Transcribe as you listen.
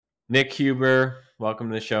Nick Huber, welcome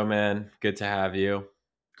to the show, man. Good to have you.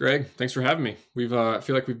 Greg, thanks for having me. I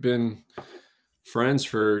feel like we've been friends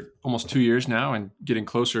for almost 2 years now and getting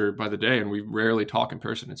closer by the day, and we rarely talk in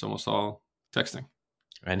person. It's almost all texting.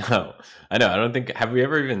 I know. I know. I don't think, have we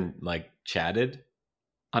ever even chatted?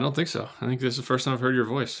 I don't think so. I think this is the first time I've heard your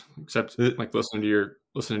voice, except Uh, like listening to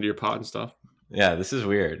your pod and stuff. Yeah, this is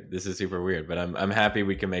weird. This is super weird, but I'm happy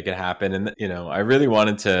we can make it happen. And I really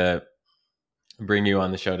wanted to bring you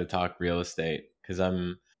on the show to talk real estate because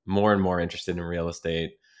I'm more and more interested in real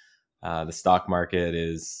estate. The stock market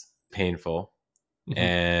is painful, hmm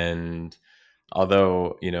and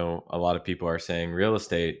although a lot of people are saying real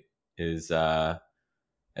estate is a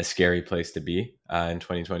scary place to be in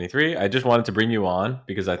 2023. I just wanted to bring you on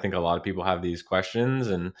because I think a lot of people have these questions,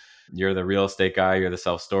 and you're the real estate guy, you're the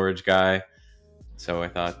self storage guy. So I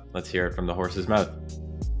thought, let's hear it from the horse's mouth.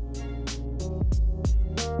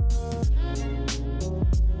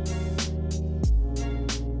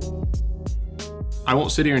 I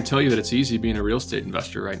won't sit here and tell you that it's easy being a real estate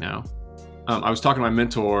investor right now. I was talking to my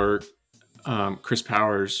mentor, Chris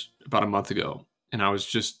Powers, about a month ago, and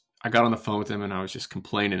I got on the phone with him and I was just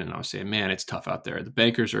complaining and I was saying, man, it's tough out there. The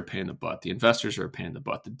bankers are a pain in the butt. The investors are a pain in the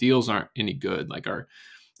butt. The deals aren't any good.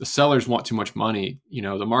 The sellers want too much money.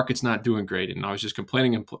 The market's not doing great. And I was just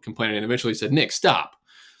complaining and complaining. And eventually he said, Nick, stop.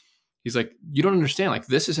 He's like, you don't understand.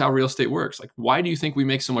 This is how real estate works. Why do you think we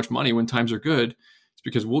make so much money when times are good? It's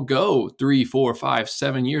because we'll go 3, 4, 5,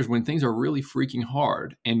 7 years when things are really freaking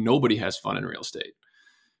hard and nobody has fun in real estate.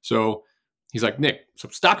 So he's like, Nick, so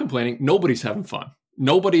stop complaining. Nobody's having fun.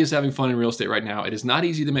 Nobody is having fun in real estate right now. It is not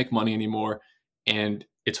easy to make money anymore, and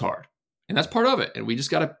it's hard. And that's part of it. And we just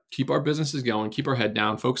got to keep our businesses going, keep our head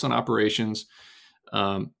down, focus on operations,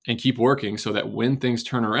 and keep working so that when things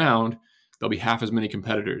turn around, there'll be half as many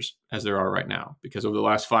competitors as there are right now. Because over the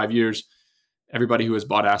last 5 years, everybody who has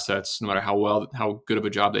bought assets, no matter how good of a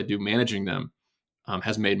job they do managing them,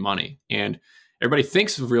 has made money. And everybody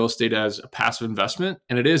thinks of real estate as a passive investment,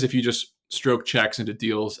 and it is if you just stroke checks into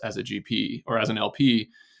deals as a GP or as an LP,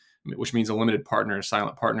 which means a limited partner, a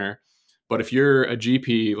silent partner. But if you're a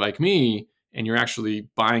GP like me and you're actually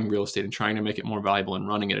buying real estate and trying to make it more valuable and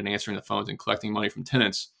running it and answering the phones and collecting money from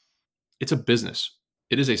tenants, it's a business.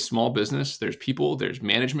 It is a small business. There's people, there's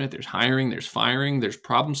management, there's hiring, there's firing, there's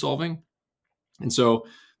problem solving. And so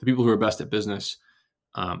the people who are best at business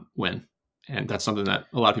win. And that's something that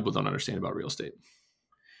a lot of people don't understand about real estate.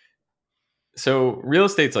 So real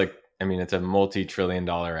estate's it's a multi-trillion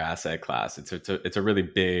dollar asset class. It's a really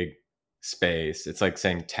big space. It's like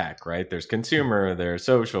saying tech, right? There's consumer, there's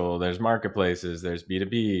social, there's marketplaces, there's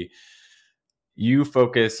B2B. You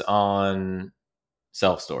focus on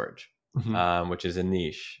self-storage, Mm-hmm. which is a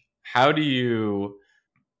niche. How do you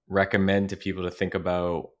recommend to people to think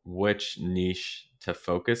about which niche to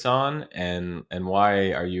focus on, and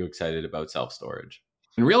why are you excited about self-storage?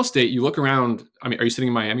 In real estate, you look around. I mean, are you sitting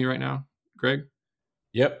in Miami right now, Greg?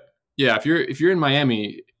 Yep. Yeah, if you're in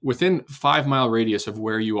Miami, within 5 mile radius of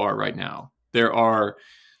where you are right now, there are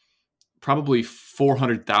probably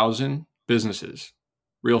 400,000 businesses,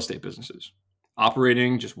 real estate businesses,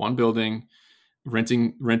 operating just one building,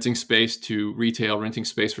 renting space to retail, renting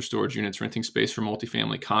space for storage units, renting space for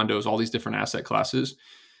multifamily condos, all these different asset classes.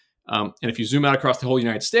 And if you zoom out across the whole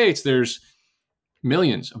United States, there's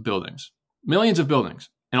millions of buildings,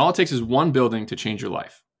 and all it takes is one building to change your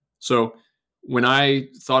life. So when I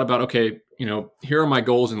thought about, okay, here are my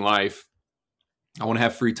goals in life. I want to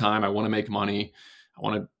have free time. I want to make money. I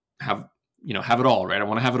want to have it all, right? I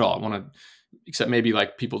want to have it all. I want to, except maybe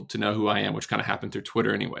like people to know who I am, which kind of happened through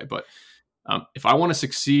Twitter anyway. But if I want to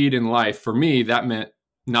succeed in life, for me, that meant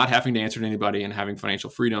not having to answer to anybody and having financial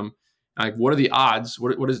freedom. Like, what are the odds?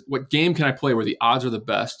 What game can I play where the odds are the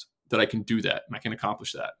best that I can do that and I can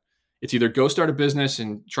accomplish that? It's either go start a business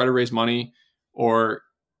and try to raise money, or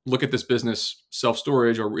look at this business,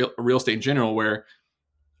 self-storage or real estate in general, where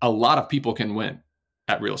a lot of people can win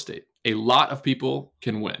at real estate. A lot of people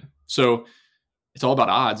can win. So it's all about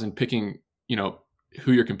odds and picking,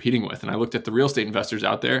 who you're competing with. And I looked at the real estate investors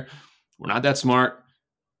out there. We're not that smart.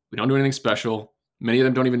 We don't do anything special. Many of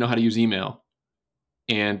them don't even know how to use email.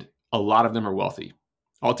 And a lot of them are wealthy.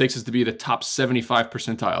 All it takes is to be the top 75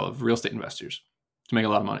 percentile of real estate investors to make a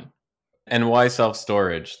lot of money. And why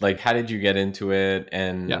self-storage? How did you get into it?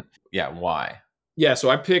 Yeah. And why? Yeah.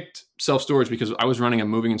 So I picked self-storage because I was running a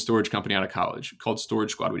moving and storage company out of college called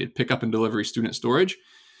Storage Squad. We did pickup and delivery student storage.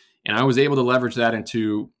 And I was able to leverage that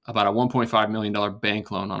into about a $1.5 million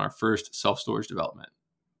bank loan on our first self-storage development.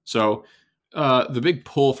 So the big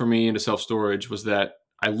pull for me into self-storage was that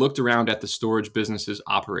I looked around at the storage businesses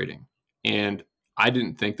operating, and I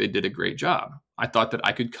didn't think they did a great job. I thought that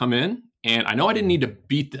I could come in, and I know I didn't need to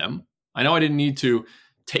beat them. I know I didn't need to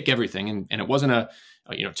take everything, and it wasn't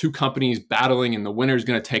two companies battling and the winner is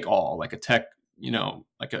going to take all, like a tech,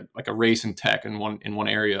 like a race in tech in one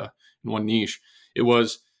area, in one niche. It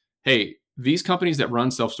was, hey, these companies that run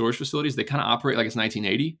self-storage facilities, they kind of operate like it's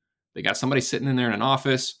 1980. They got somebody sitting in there in an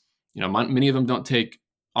office. Many of them don't take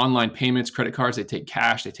online payments, credit cards. They take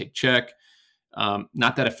cash, they take check.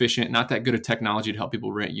 Not that efficient, not that good of technology to help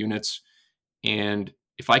people rent units. And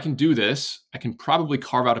if I can do this, I can probably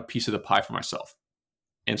carve out a piece of the pie for myself.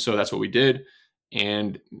 And so that's what we did.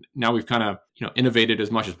 And now we've kind of innovated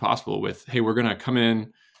as much as possible with, hey, we're going to come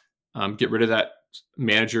in, get rid of that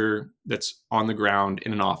manager that's on the ground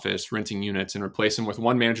in an office renting units and replace them with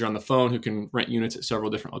one manager on the phone who can rent units at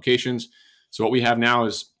several different locations. So what we have now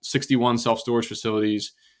is 61 self-storage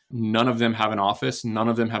facilities. None of them have an office. None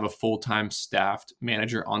of them have a full-time staffed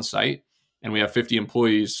manager on site. And we have 50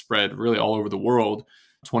 employees spread really all over the world,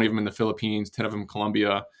 20 of them in the Philippines, 10 of them in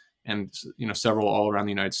Colombia, and several all around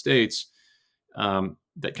the United States,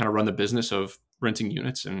 that kind of run the business of renting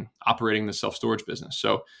units and operating the self-storage business.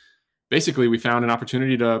 So basically, we found an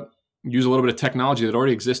opportunity to use a little bit of technology that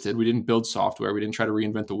already existed. We didn't build software. We didn't try to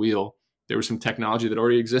reinvent the wheel. There was some technology that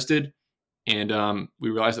already existed. And we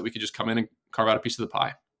realized that we could just come in and carve out a piece of the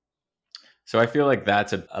pie. So I feel like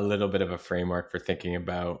that's a little bit of a framework for thinking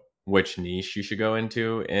about which niche you should go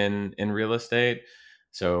into in real estate.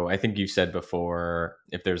 So I think you said before,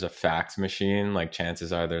 if there's a fax machine, like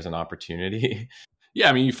chances are there's an opportunity. Yeah,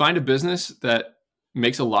 I mean, you find a business that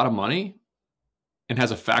makes a lot of money and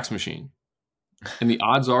has a fax machine, and the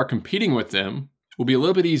odds are competing with them will be a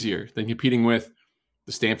little bit easier than competing with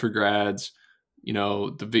the Stanford grads, the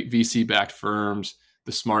VC-backed firms,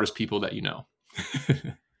 the smartest people that you know.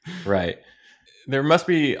 Right. There must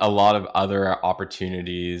be a lot of other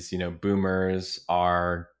opportunities. Boomers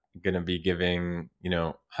are going to be giving,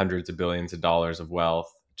 hundreds of billions of dollars of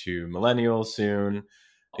wealth to millennials soon.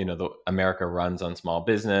 America runs on small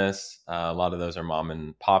business. A lot of those are mom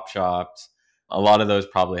and pop shops. A lot of those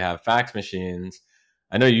probably have fax machines.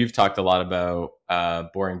 I know you've talked a lot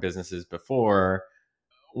about boring businesses before.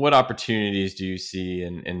 What opportunities do you see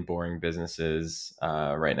in boring businesses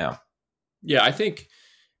right now? Yeah, I think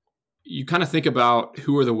you kind of think about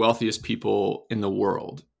who are the wealthiest people in the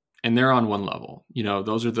world, and they're on one level.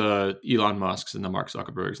 Those are the Elon Musks and the Mark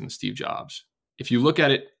Zuckerbergs and the Steve Jobs. If you look at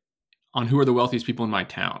it on who are the wealthiest people in my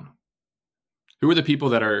town, who are the people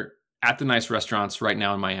that are at the nice restaurants right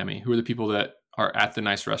now in Miami? Who are the people that are at the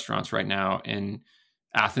nice restaurants right now in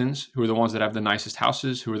Athens? Who are the ones that have the nicest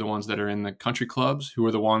houses? Who are the ones that are in the country clubs? Who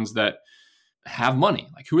are the ones that have money?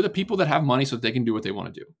 Like, who are the people that have money so that they can do what they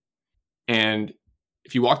want to do? And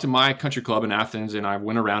if you walk to my country club in Athens and I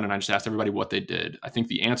went around and I just asked everybody what they did, I think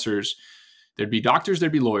the answers, there'd be doctors,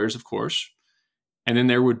 there'd be lawyers, of course. And then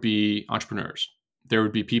there would be entrepreneurs. There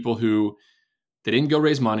would be people who, they didn't go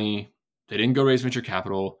raise money. They didn't go raise venture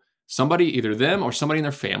capital. Somebody, either them or somebody in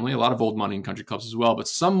their family, a lot of old money in country clubs as well, but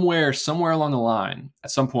somewhere along the line,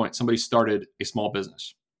 at some point, somebody started a small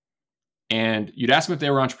business. And you'd ask them if they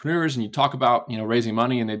were entrepreneurs, and you talk about, raising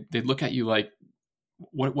money, and they'd look at you like,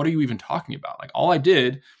 what are you even talking about? Like, all I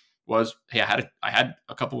did was, hey, I had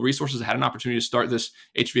a couple of resources. I had an opportunity to start this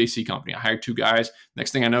HVAC company. I hired 2 guys.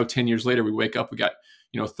 Next thing I know, 10 years later, we wake up, we got,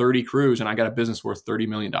 30 crews, and I got a business worth $30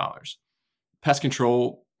 million. Pest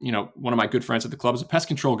control, one of my good friends at the club is a pest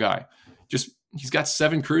control guy. He's got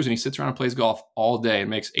 7 crews, and he sits around and plays golf all day and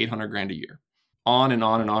makes $800,000 a year. On and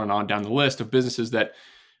on and on and on down the list of businesses that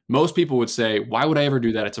most people would say, why would I ever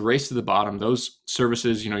do that? It's a race to the bottom. Those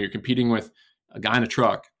services, you're competing with a guy in a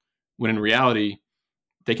truck, when in reality,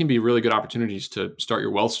 they can be really good opportunities to start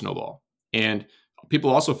your wealth snowball. And people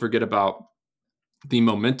also forget about the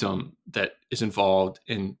momentum that is involved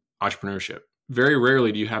in entrepreneurship. Very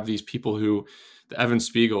rarely do you have these people the Evan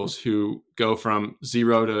Spiegels, who go from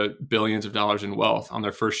zero to billions of dollars in wealth on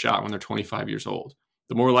their first shot when they're 25 years old.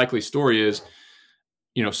 The more likely story is,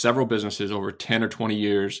 several businesses over 10 or 20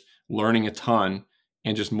 years, learning a ton,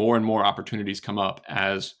 and just more and more opportunities come up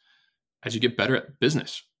as you get better at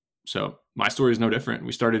business. So my story is no different.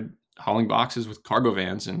 We started hauling boxes with cargo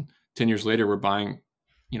vans, and 10 years later, we're buying,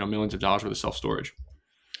 millions of dollars worth of self-storage.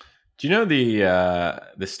 Do you know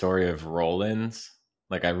the story of Rollins?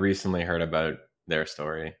 Like, I recently heard about their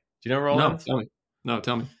story. Do you know Rollins? No,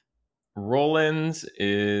 tell me. Rollins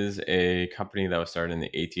is a company that was started in the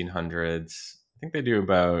 1800s. I think they do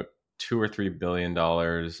about $2 or $3 billion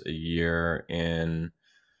a year in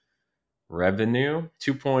revenue,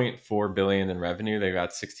 2.4 billion in revenue. They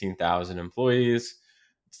got 16,000 employees.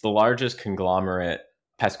 It's the largest conglomerate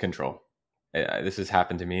pest control. This has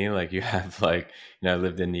happened to me. Like, you have I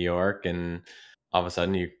lived in New York, and all of a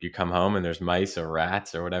sudden you come home and there's mice or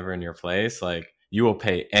rats or whatever in your place, like you will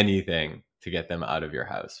pay anything to get them out of your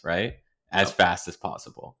house, right? As fast as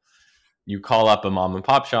possible. You call up a mom and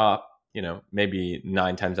pop shop, maybe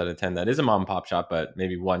 9 times out of 10 that is a mom and pop shop, but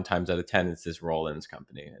maybe 1 times out of 10 it's this Rollins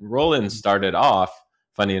company. And Rollins started off,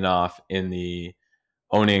 funny enough, in the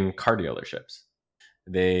owning car dealerships.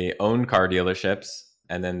 They owned car dealerships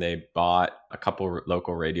and then they bought a couple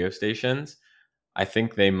local radio stations. I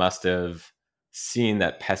think they must have seen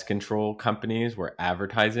that pest control companies were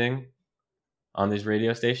advertising on these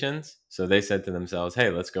radio stations. So they said to themselves, hey,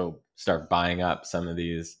 let's go start buying up some of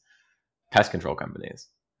these pest control companies.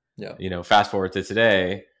 Yeah. Fast forward to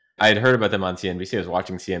today, I had heard about them on CNBC. I was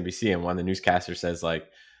watching CNBC and one of the newscasters says like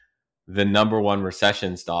the number one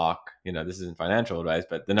recession stock, this isn't financial advice,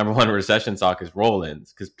 but the number one recession stock is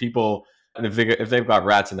Rollins, because people, if they've got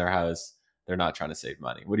rats in their house, they're not trying to save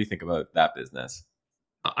money. What do you think about that business?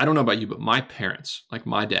 I don't know about you, but my parents, like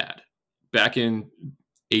my dad, back in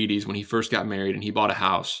 80s when he first got married and he bought a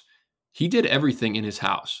house, he did everything in his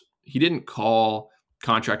house. He didn't call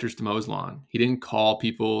contractors to mow his lawn. He didn't call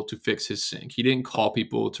people to fix his sink. He didn't call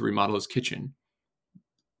people to remodel his kitchen.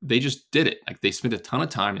 They just did it. Like they spent a ton of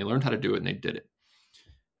time. They learned how to do it and they did it.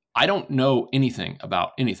 I don't know anything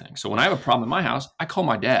about anything. So when I have a problem in my house, I call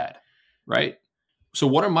my dad, right? So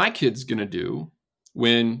what are my kids going to do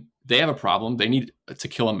when they have a problem? They need to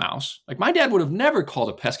kill a mouse. Like my dad would have never called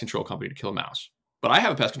a pest control company to kill a mouse. But I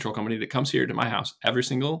have a pest control company that comes here to my house every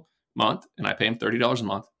single month and I pay him $30 a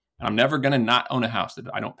month. And I'm never going to not own a house that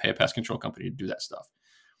I don't pay a pest control company to do that stuff.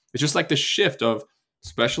 It's just like the shift of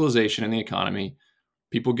specialization in the economy,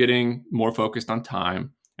 people getting more focused on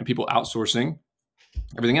time and people outsourcing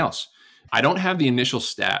everything else. I don't have the initial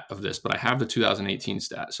stat of this, but I have the 2018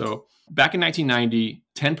 stat. So back in 1990,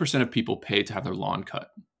 10% of people paid to have their lawn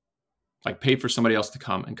cut, like paid for somebody else to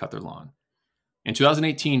come and cut their lawn. In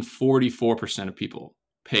 2018, 44% of people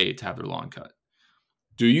paid to have their lawn cut.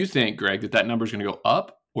 Do you think, Greg, that number is going to go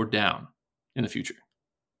up or down in the future?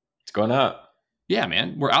 It's going up. Yeah,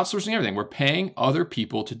 man. We're outsourcing everything. We're paying other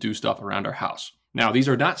people to do stuff around our house. Now, these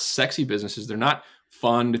are not sexy businesses. They're not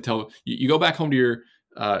fun to tell. You go back home to your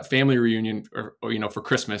family reunion or for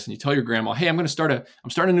Christmas and you tell your grandma, hey, I'm starting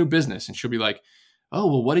a new business. And she'll be like, oh,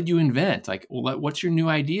 well, what did you invent? Like, well, what's your new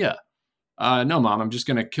idea? No, Mom, I'm just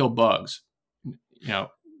going to kill bugs.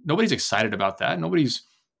 Nobody's excited about that. Nobody's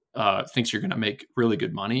thinks you're going to make really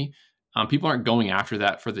good money. People aren't going after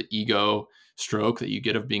that for the ego stroke that you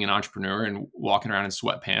get of being an entrepreneur and walking around in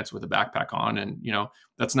sweatpants with a backpack on. And,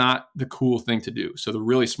 that's not the cool thing to do. So the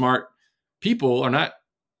really smart people are not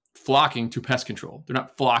flocking to pest control. They're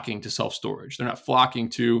not flocking to self-storage. They're not flocking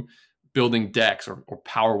to building decks or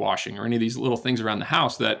power washing or any of these little things around the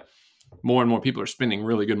house that more and more people are spending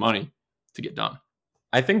really good money to get done.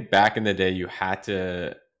 I think back in the day, you had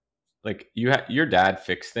to, like, your dad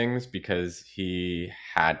fixed things because he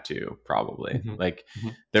had to, probably. Mm-hmm. Like,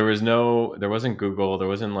 there wasn't Google, there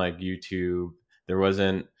wasn't like YouTube, there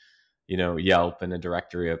wasn't, Yelp and a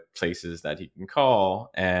directory of places that he can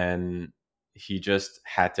call. And he just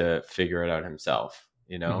had to figure it out himself,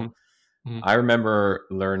 I remember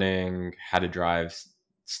learning how to drive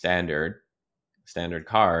standard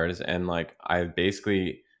cars. And like, I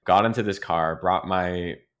basically got into this car, brought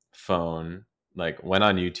my phone, like went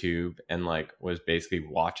on YouTube and like was basically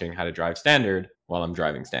watching how to drive standard while I'm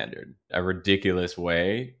driving standard. A ridiculous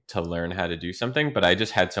way to learn how to do something, but I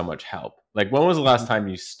just had so much help. Like, when was the last time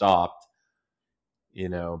you stopped,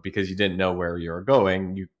 because you didn't know where you were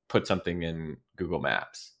going, you put something in Google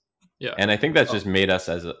Maps. Yeah. And I think that's just made us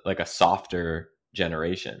as a softer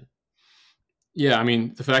generation. Yeah. I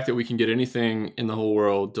mean, the fact that we can get anything in the whole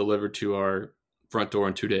world delivered to our front door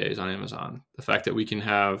in 2 days on Amazon, the fact that we can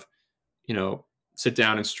have, sit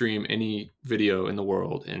down and stream any video in the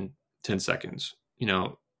world in 10 seconds,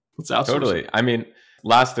 let's outsource. Totally. I mean,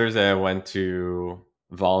 last Thursday I went to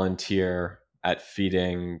volunteer at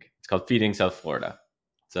it's called Feeding South Florida.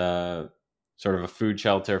 It's a sort of a food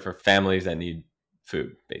shelter for families that need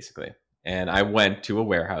food, basically. And I went to a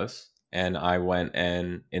warehouse and I went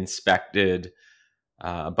and inspected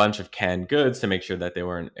a bunch of canned goods to make sure that they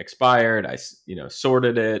weren't expired. I,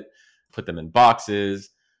 sorted it, put them in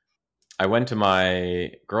boxes. I went to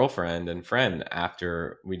my girlfriend and friend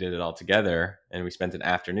after we did it all together, and we spent an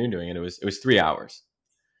afternoon doing it. It was 3 hours.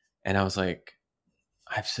 And I was like,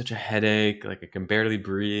 I have such a headache. Like, I can barely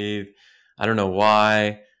breathe. I don't know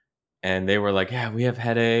why. And they were like, yeah, we have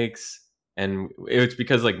headaches. And it's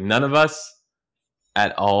because like none of us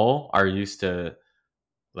at all are used to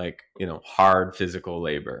like, hard physical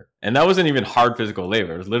labor. And that wasn't even hard physical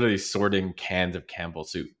labor. It was literally sorting cans of Campbell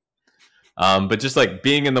soup. But just like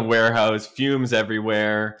being in the warehouse, fumes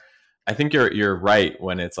everywhere. I think you're right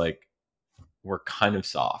when it's like we're kind of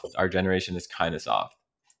soft. Our generation is kind of soft.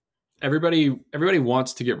 Everybody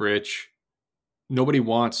wants to get rich. Nobody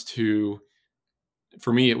wants to.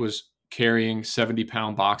 For me, it was carrying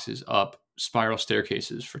 70-pound boxes up spiral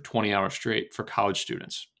staircases for 20 hours straight for college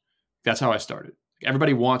students. That's how I started.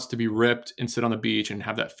 Everybody wants to be ripped and sit on the beach and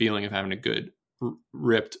have that feeling of having a good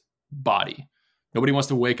ripped body. Nobody wants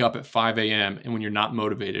to wake up at 5 a.m. and when you're not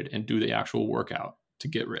motivated and do the actual workout to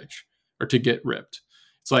get rich or to get ripped.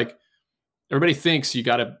 It's like everybody thinks you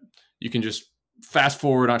can just fast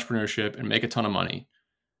forward entrepreneurship and make a ton of money.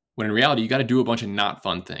 When in reality, you got to do a bunch of not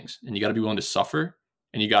fun things and you got to be willing to suffer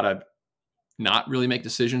and you got to not really make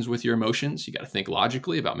decisions with your emotions. You got to think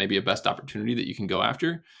logically about maybe a best opportunity that you can go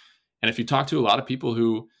after. And if you talk to a lot of people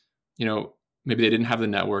who, maybe they didn't have the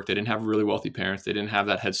network, they didn't have really wealthy parents, they didn't have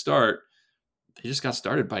that head start, they just got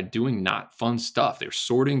started by doing not fun stuff. They were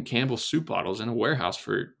sorting Campbell's soup bottles in a warehouse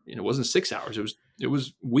for, it wasn't 6 hours. It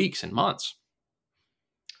was weeks and months.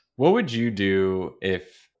 What would you do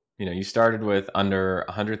if, you started with under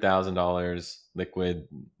 $100,000 liquid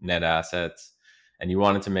net assets and you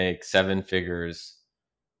wanted to make 7 figures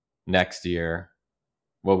next year?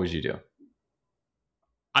 What would you do?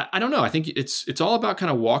 I don't know. I think it's all about kind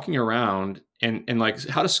of walking around and like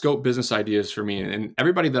how to scope business ideas for me. And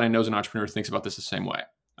everybody that I know is an entrepreneur thinks about this the same way.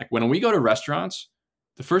 Like when we go to restaurants,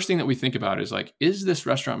 the first thing that we think about is like, is this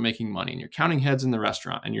restaurant making money? And you're counting heads in the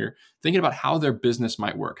restaurant and you're thinking about how their business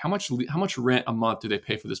might work. How much rent a month do they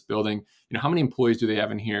pay for this building? How many employees do they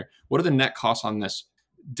have in here? What are the net costs on this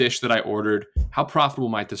dish that I ordered? How profitable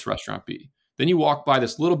might this restaurant be? Then you walk by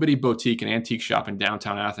this little bitty boutique and antique shop in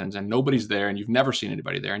downtown Athens and nobody's there and you've never seen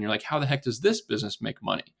anybody there. And you're like, how the heck does this business make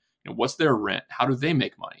money? What's their rent? How do they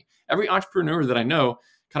make money? Every entrepreneur that I know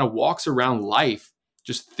kind of walks around life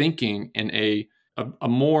just thinking in a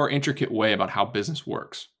more intricate way about how business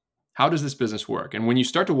works. How does this business work? And when you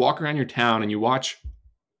start to walk around your town and you watch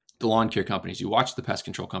the lawn care companies, you watch the pest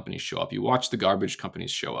control companies show up, you watch the garbage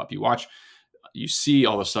companies show up, you see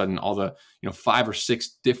all of a sudden all the 5 or 6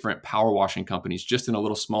 different power washing companies just in a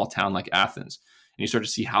little small town like Athens, and you start to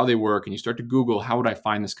see how they work, and you start to Google, how would I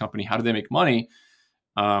find this company? How do they make money?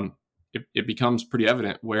 It becomes pretty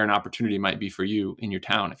evident where an opportunity might be for you in your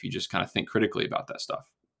town if you just kind of think critically about that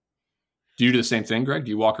stuff. Do you do the same thing, Greg? Do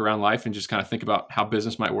you walk around life and just kind of think about how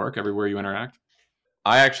business might work everywhere you interact?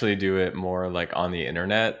 I actually do it more like on the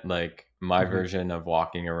internet. Like my version of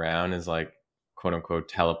walking around is like, quote unquote,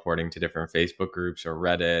 teleporting to different Facebook groups or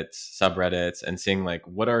Reddits, subreddits, and seeing like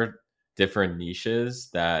what are different niches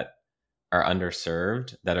that are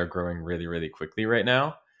underserved that are growing really, really quickly right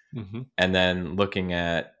now. Mm-hmm. And then looking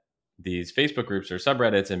at these Facebook groups or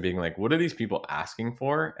subreddits and being like, what are these people asking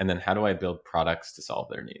for? And then how do I build products to solve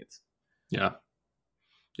their needs? Yeah.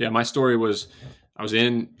 Yeah. My story was I was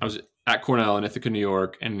at Cornell in Ithaca, New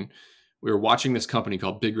York, and we were watching this company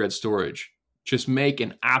called Big Red Storage just make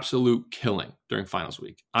an absolute killing during finals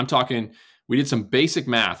week. I'm talking, we did some basic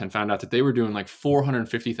math and found out that they were doing like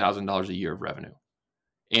 $450,000 a year of revenue.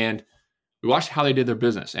 And we watched how they did their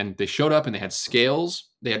business, and they showed up and they had scales.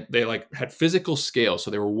 They had physical scales.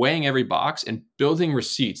 So they were weighing every box and building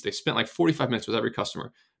receipts. They spent like 45 minutes with every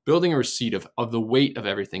customer, building a receipt of the weight of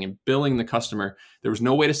everything and billing the customer. There was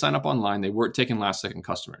no way to sign up online. They weren't taking last second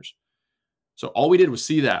customers. So all we did was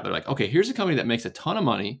see that. They're like, okay, here's a company that makes a ton of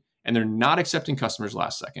money and they're not accepting customers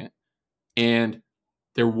last second. And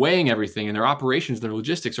they're weighing everything, and their operations, their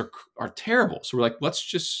logistics are terrible. So we're like, let's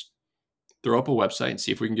just throw up a website and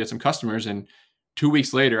see if we can get some customers. And 2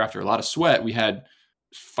 weeks later, after a lot of sweat, we had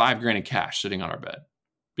 $5,000 in cash sitting on our bed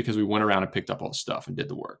because we went around and picked up all the stuff and did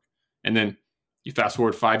the work. And then you fast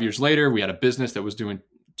forward 5 years later, we had a business that was doing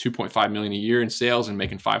 $2.5 million a year in sales and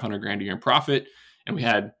making $500,000 a year in profit. And we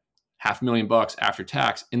had $500,000 after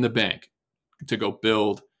tax in the bank to go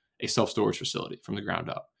build a self-storage facility from the ground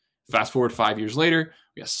up. Fast forward 5 years later,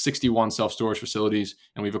 we got 61 self-storage facilities,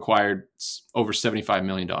 and we've acquired over $75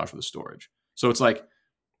 million worth of storage. So it's like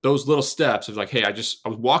those little steps of like, hey, I was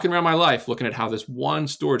walking around my life looking at how this one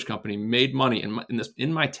storage company made money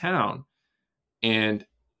in my town, and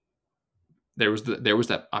there was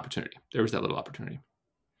that opportunity. There was that little opportunity.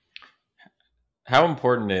 How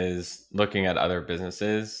important is looking at other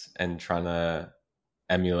businesses and trying to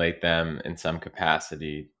emulate them in some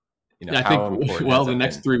capacity? I think, the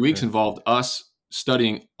next 3 weeks involved us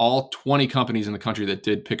studying all 20 companies in the country that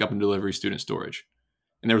did pick up and delivery student storage.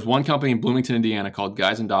 And there was one company in Bloomington, Indiana called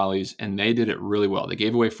Guys and Dollies, and they did it really well. They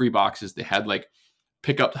gave away free boxes. They had like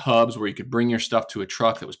pickup hubs where you could bring your stuff to a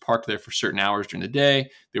truck that was parked there for certain hours during the day.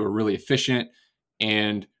 They were really efficient.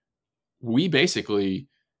 And we basically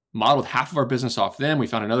modeled half of our business off them. We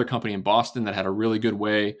found another company in Boston that had a really good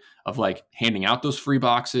way of like handing out those free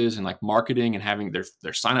boxes and like marketing and having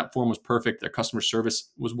their sign up form was perfect. Their customer service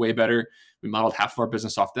was way better. We modeled half of our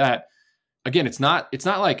business off that. Again, it's not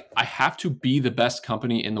like I have to be the best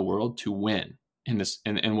company in the world to win in this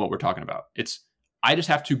in what we're talking about. It's I just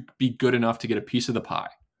have to be good enough to get a piece of the pie.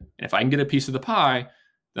 And if I can get a piece of the pie,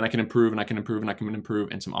 then I can improve and I can improve and I can improve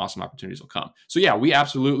and some awesome opportunities will come. So yeah, we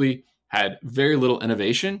absolutely had very little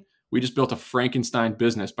innovation. We just built a Frankenstein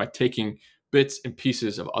business by taking bits and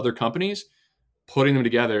pieces of other companies, putting them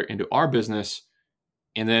together into our business.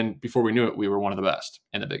 And then before we knew it, we were one of the best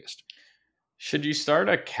and the biggest. Should you start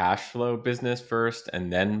a cash flow business first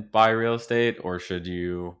and then buy real estate, or should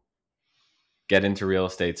you get into real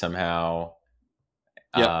estate somehow?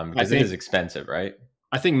 Yep. Because it is expensive, right?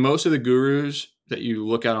 I think most of the gurus that you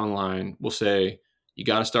look at online will say, you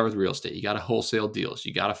got to start with real estate. You got to wholesale deals.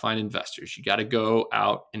 You got to find investors. You got to go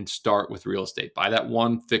out and start with real estate. Buy that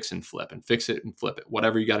one fix and flip and fix it and flip it,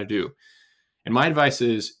 whatever you got to do. And my advice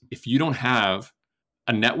is if you don't have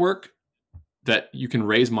a network that you can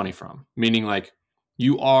raise money from, meaning like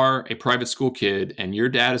you are a private school kid and your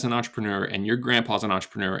dad is an entrepreneur and your grandpa's an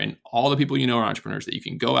entrepreneur and all the people you know are entrepreneurs that you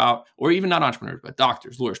can go out, or even not entrepreneurs, but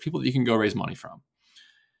doctors, lawyers, people that you can go raise money from.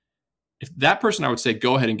 If that person, I would say,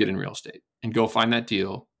 go ahead and get in real estate and go find that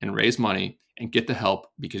deal and raise money and get the help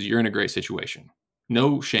because you're in a great situation.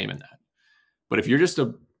 No shame in that. But if you're just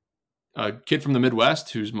a kid from the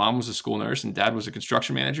Midwest whose mom was a school nurse and dad was a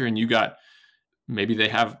construction manager, and you got maybe they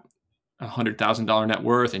have $100,000 net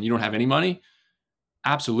worth and you don't have any money,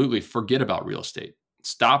 absolutely forget about real estate.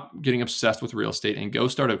 Stop getting obsessed with real estate and go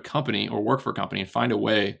start a company or work for a company and find a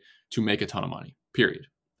way to make a ton of money, period.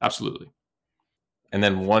 Absolutely. And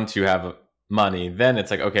then once you have money, then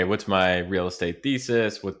it's like, okay, what's my real estate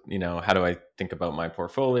thesis? What, how do I think about my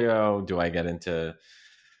portfolio? Do I get into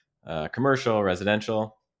commercial,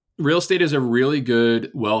 residential? Real estate is a really good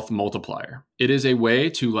wealth multiplier. It is a way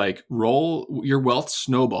to like roll your wealth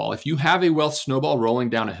snowball. If you have a wealth snowball rolling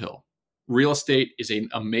down a hill, real estate is an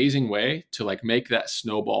amazing way to like make that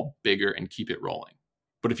snowball bigger and keep it rolling.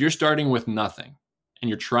 But if you're starting with nothing and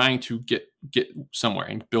you're trying to get somewhere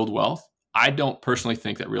and build wealth, I don't personally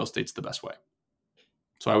think that real estate's the best way.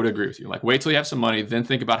 So I would agree with you. Like, wait till you have some money, then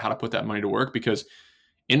think about how to put that money to work, because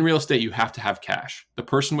in real estate, you have to have cash. The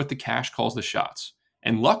person with the cash calls the shots.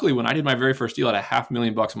 And luckily, when I did my very first deal, I had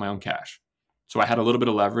 $500,000 in my own cash. So I had a little bit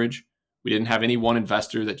of leverage. We didn't have any one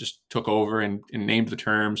investor that just took over and named the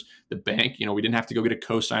terms. The bank, we didn't have to go get a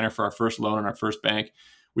co-signer for our first loan in our first bank.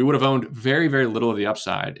 We would have owned very, very little of the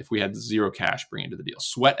upside if we had zero cash bringing into the deal.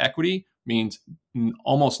 Sweat equity means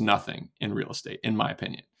almost nothing in real estate, in my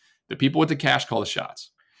opinion. The people with the cash call the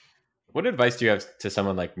shots. What advice do you have to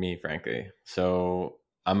someone like me, frankly? So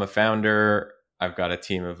I'm a founder. I've got a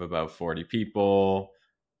team of about 40 people.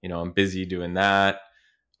 I'm busy doing that.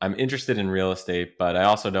 I'm interested in real estate, but I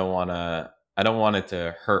also I don't want it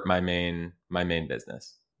to hurt my main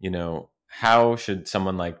business. How should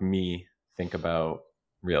someone like me think about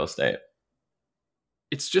real estate?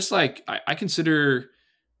 It's just like, I consider,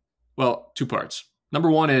 well, two parts. Number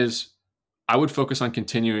one is I would focus on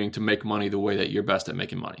continuing to make money the way that you're best at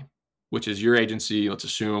making money, which is your agency. Let's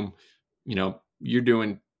assume, you're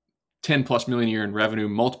doing 10 plus million a year in revenue,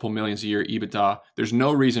 multiple millions a year EBITDA. There's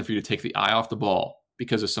no reason for you to take the eye off the ball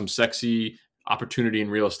because of some sexy opportunity in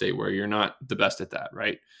real estate where you're not the best at that,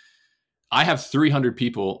 right? I have 300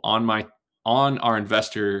 people on our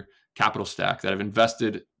investor capital stack that have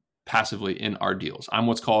invested passively in our deals. I'm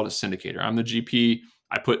what's called a syndicator. I'm the GP.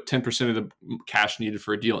 I put 10% of the cash needed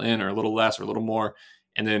for a deal in, or a little less or a little more.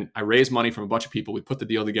 And then I raise money from a bunch of people. We put the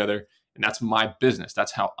deal together, and that's my business.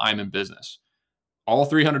 That's how I'm in business. All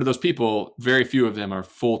 300 of those people, very few of them are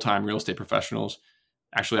full-time real estate professionals.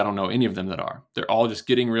 Actually, I don't know any of them that are. They're all just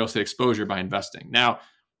getting real estate exposure by investing. Now,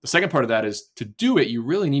 the second part of that is to do it, you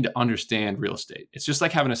really need to understand real estate. It's just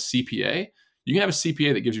like having a CPA. You can have a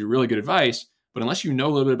CPA that gives you really good advice, but unless you know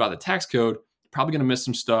a little bit about the tax code, you're probably going to miss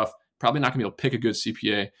some stuff, probably not going to be able to pick a good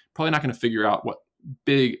CPA, probably not going to figure out what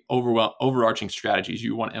big overarching strategies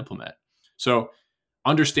you want to implement. So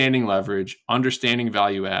understanding leverage, understanding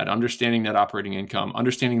value add, understanding net operating income,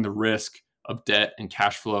 understanding the risk of debt and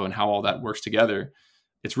cash flow and how all that works together,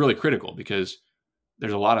 it's really critical, because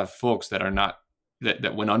there's a lot of folks that are not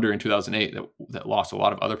that went under in 2008 that lost a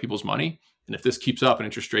lot of other people's money. And if this keeps up and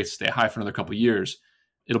interest rates stay high for another couple of years,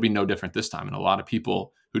 it'll be no different this time. And a lot of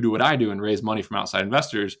people who do what I do and raise money from outside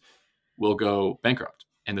investors will go bankrupt,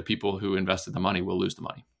 and the people who invested the money will lose the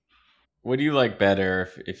money. What do you like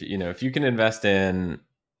better if you can invest in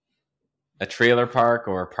a trailer park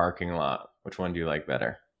or a parking lot? Which one do you like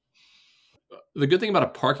better? the good thing about a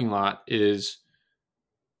parking lot is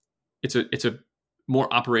it's a more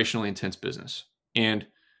operationally intense business. And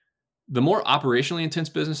the more operationally intense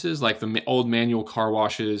businesses, like the old manual car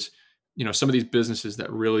washes, some of these businesses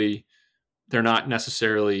that really, they're not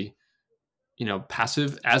necessarily,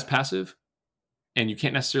 passive, and you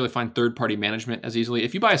can't necessarily find third-party management as easily.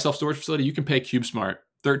 If you buy a self-storage facility, you can pay CubeSmart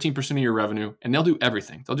 13% of your revenue, and they'll do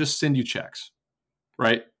everything. They'll just send you checks,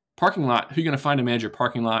 right? Parking lot, who are you going to find to manage your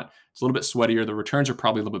parking lot? It's a little bit sweatier. The returns are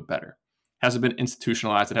probably a little bit better. Hasn't been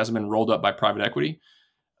institutionalized. It hasn't been rolled up by private equity.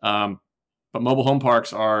 But mobile home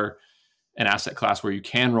parks are an asset class where you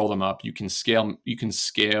can roll them up. You can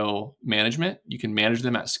scale management. You can manage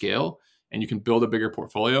them at scale, and you can build a bigger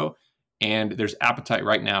portfolio. And there's appetite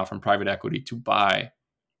right now from private equity to buy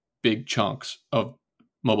big chunks of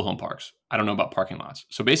mobile home parks. I don't know about parking lots.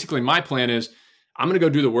 So basically my plan is I'm going to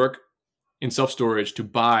go do the work in self-storage to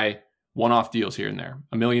buy one-off deals here and there.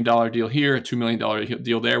 $1 million deal here, a $2 million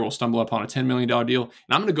deal there. We'll stumble upon a $10 million deal. And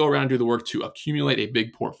I'm going to go around and do the work to accumulate a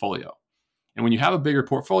big portfolio. And when you have a bigger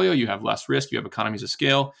portfolio, you have less risk, you have economies of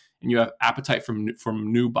scale, and you have appetite from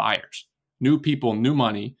new buyers, new people, new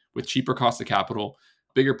money with cheaper cost of capital.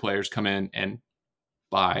 Bigger players come in and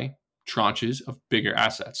buy tranches of bigger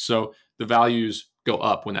assets. So the values go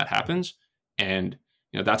up when that happens. And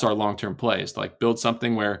that's our long-term play, is to like build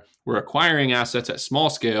something where we're acquiring assets at small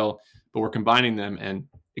scale, but we're combining them, and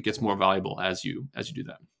it gets more valuable as you do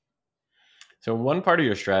that. So one part of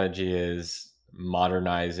your strategy is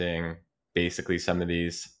modernizing basically some of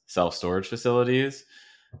these self-storage facilities.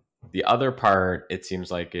 The other part, it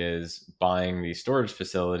seems like, is buying these storage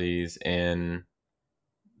facilities in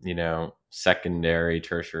secondary,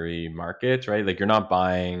 tertiary markets, right? Like you're not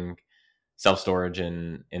buying self-storage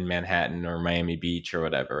in Manhattan or Miami Beach or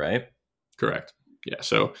whatever, right? Correct. Yeah.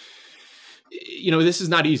 So, this is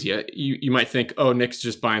not easy. You might think, oh, Nick's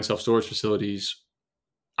just buying self-storage facilities.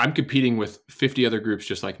 I'm competing with 50 other groups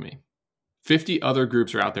just like me. 50 other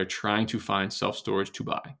groups are out there trying to find self-storage to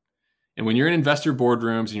buy. And when you're in investor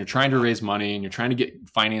boardrooms and you're trying to raise money and you're trying to get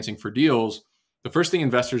financing for deals, the first thing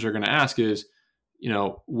investors are going to ask is,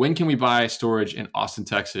 when can we buy storage in Austin,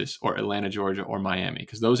 Texas, or Atlanta, Georgia, or Miami?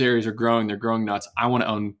 Because those areas are growing. They're growing nuts. I want to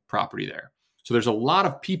own property there. So there's a lot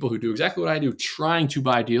of people who do exactly what I do, trying to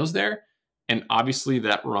buy deals there. And obviously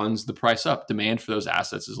that runs the price up. Demand for those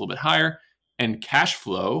assets is a little bit higher. And cash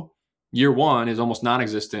flow, year one, is almost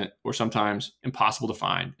non-existent or sometimes impossible to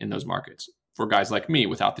find in those markets. For guys like me,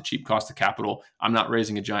 without the cheap cost of capital, I'm not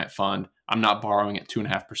raising a giant fund. I'm not borrowing at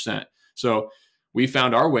 2.5%. So we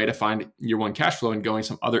found our way to find year one cash flow and going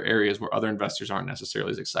some other areas where other investors aren't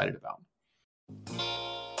necessarily as excited about.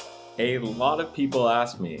 A lot of people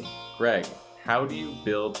ask me, Greg, how do you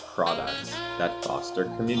build products that foster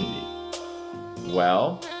community?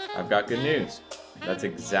 Well, I've got good news. That's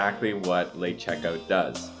exactly what Late Checkout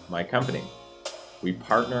does, my company. We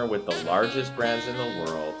partner with the largest brands in the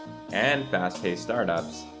world and fast-paced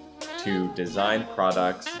startups to design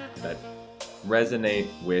products that resonate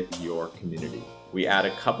with your community. We add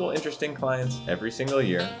a couple interesting clients every single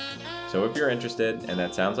year. So if you're interested and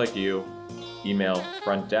that sounds like you, email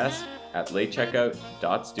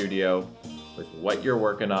frontdesk@latecheckout.studio with what you're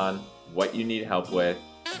working on, what you need help with,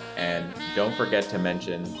 and don't forget to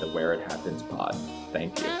mention the Where It Happens pod.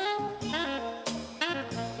 Thank you.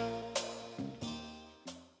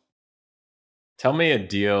 Tell me a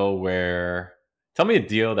deal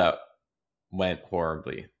that went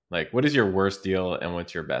horribly. Like, what is your worst deal and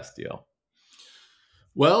what's your best deal?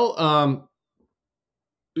 Well,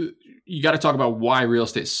 you got to talk about why real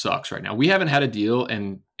estate sucks right now. We haven't had a deal,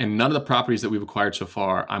 and none of the properties that we've acquired so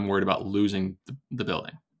far, I'm worried about losing the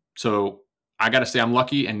building. So I got to say I'm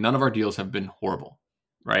lucky, and none of our deals have been horrible,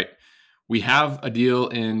 right? We have a deal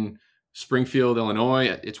in Springfield,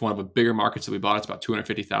 Illinois. It's one of the bigger markets that we bought. It's about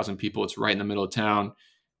 250,000 people. It's right in the middle of town.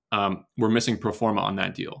 We're missing pro forma on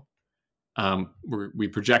that deal. We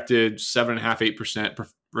projected 7.5%,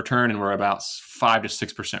 8% return, and we're about 5 to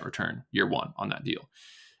 6% return year one on that deal.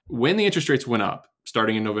 When the interest rates went up,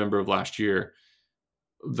 starting in November of last year,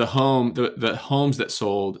 the homes that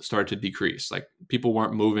sold started to decrease. Like people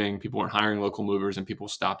weren't moving, people weren't hiring local movers, and people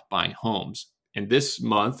stopped buying homes. And this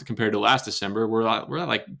month, compared to last December, we're at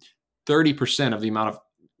like 30% of the amount of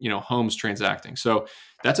homes transacting. So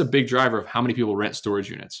that's a big driver of how many people rent storage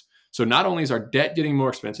units. So not only is our debt getting more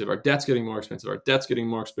expensive, our debt's getting more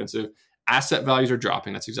expensive, asset values are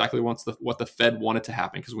dropping. That's exactly what the Fed wanted to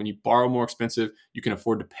happen, because when you borrow more expensive, you can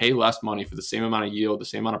afford to pay less money for the same amount of yield, the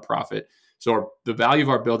same amount of profit. So the value of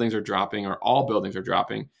our buildings are dropping, or all buildings are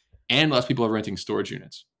dropping, and less people are renting storage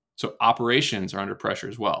units. So operations are under pressure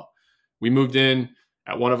as well. We moved in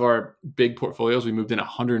At one of our big portfolios, we moved in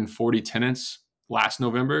 140 tenants last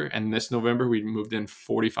November, and this November we moved in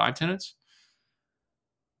 45 tenants.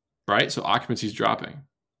 Right? So occupancy is dropping.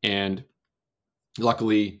 And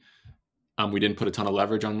luckily, we didn't put a ton of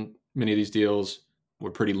leverage on many of these deals.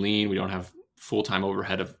 We're pretty lean. We don't have full-time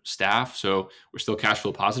overhead of staff. So we're still cash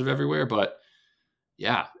flow positive everywhere. But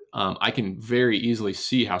yeah, I can very easily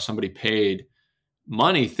see how somebody paid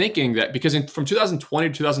money thinking that because from 2020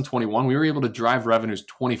 to 2021, we were able to drive revenues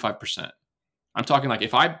 25%. I'm talking like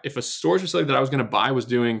if a storage facility that I was going to buy was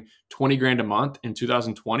doing 20 grand a month in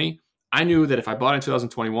 2020, I knew that if I bought in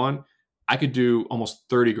 2021, I could do almost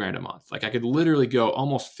 30 grand a month. Like I could literally go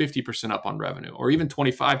almost 50% up on revenue, or even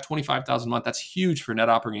 25,000 a month. That's huge for net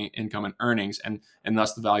operating income and earnings, and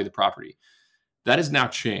thus the value of the property. That has now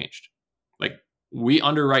changed. Like we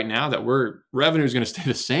underwrite now that revenue is going to stay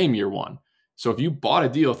the same year one. So if you bought a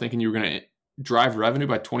deal thinking you were going to drive revenue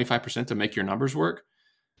by 25% to make your numbers work,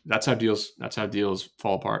 that's how deals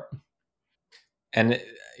fall apart. And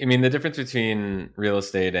I mean, the difference between real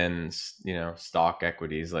estate and, stock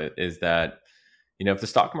equities is that, if the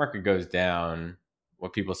stock market goes down,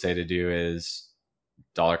 what people say to do is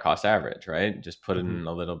dollar cost average, right? Just put in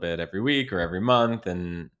a little bit every week or every month,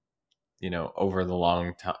 and, over the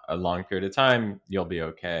a long period of time, you'll be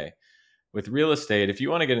okay. With real estate, if you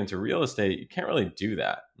want to get into real estate, you can't really do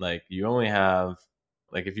that. Like you only have,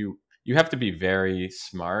 like if you have to be very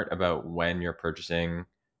smart about when you're purchasing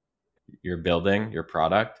your building, your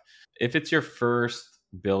product. If it's your first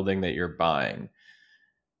building that you're buying,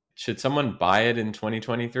 should someone buy it in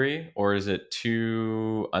 2023 or is it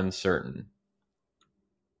too uncertain?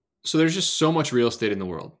 So there's just so much real estate in the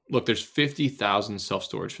world. Look, there's 50,000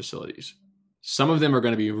 self-storage facilities. Some of them are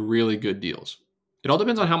going to be really good deals. It all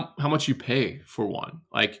depends on how much you pay for one.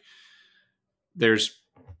 Like there's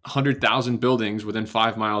 100,000 buildings within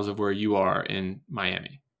 5 miles of where you are in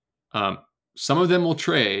Miami. Some of them will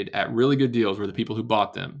trade at really good deals where the people who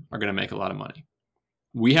bought them are going to make a lot of money.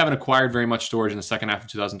 We haven't acquired very much storage in the second half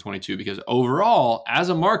of 2022 because overall, as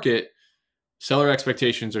a market, seller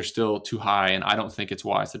expectations are still too high, and I don't think it's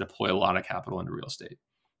wise to deploy a lot of capital into real estate.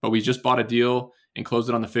 But we just bought a deal and closed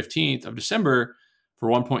it on the 15th of December for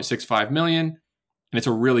 $1.65 million, and it's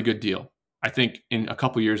a really good deal. I think in a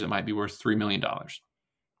couple of years, it might be worth $3 million.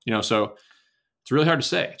 So it's really hard to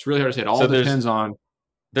say. It all depends on.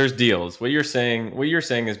 There's deals. What you're saying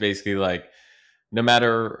is basically like, no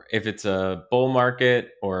matter if it's a bull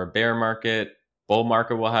market or a bear market, bull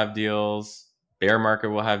market will have deals, bear market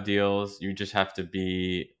will have deals. You just have to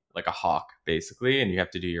be like a hawk, basically, and you have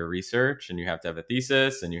to do your research, and you have to have a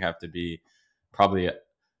thesis, and you have to be probably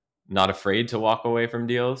not afraid to walk away from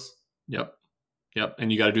deals. Yep. And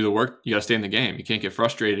you got to do the work. You got to stay in the game. You can't get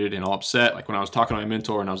frustrated and all upset. Like when I was talking to my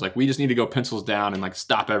mentor and I was like, we just need to go pencils down and like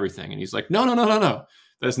stop everything. And he's like, no.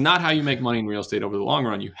 That's not how you make money in real estate over the long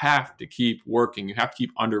run. You have to keep working. You have to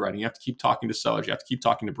keep underwriting. You have to keep talking to sellers. You have to keep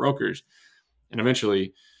talking to brokers. And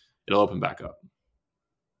eventually it'll open back up.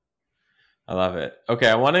 I love it. Okay,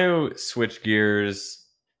 I want to switch gears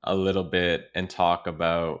a little bit and talk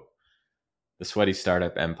about the Sweaty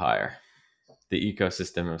Startup empire, the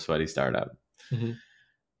ecosystem of Sweaty Startup.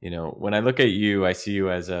 When I look at you, I see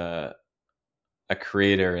you as a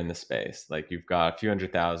creator in the space. Like you've got a few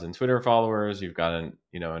 100,000 Twitter followers, you've got an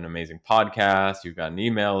amazing podcast, you've got an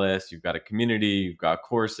email list, you've got a community, you've got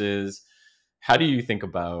courses. How do you think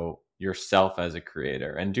about yourself as a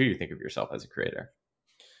creator? And do you think of yourself as a creator?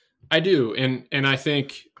 I do. And I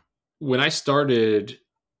think when I started,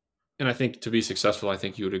 and I think to be successful, I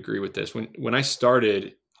think you would agree with this. When I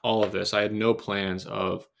started all of this, I had no plans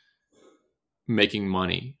of making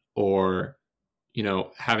money or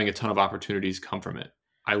having a ton of opportunities come from it.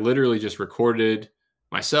 I literally just recorded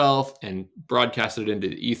myself and broadcasted it into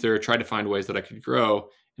the ether, tried to find ways that I could grow,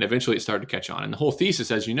 and eventually it started to catch on. And the whole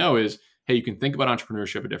thesis, as you know, is, hey, you can think about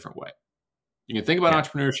entrepreneurship a different way. You can think about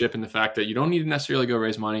entrepreneurship in the fact that you don't need to necessarily go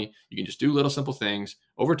raise money. You can just do little simple things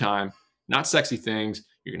over time, not sexy things.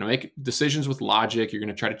 You're going to make decisions with logic. You're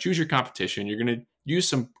going to try to choose your competition. You're going to use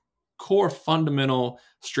some core fundamental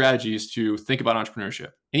strategies to think about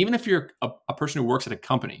entrepreneurship. And even if you're a person who works at a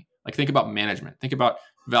company, like think about management, think about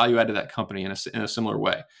value add to that company in a similar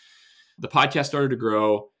way. The podcast started to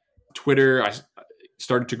grow. Twitter, I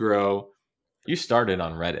started to grow. You started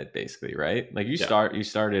on Reddit, basically, right? Like you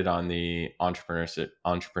started on the entrepreneurship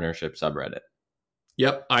subreddit.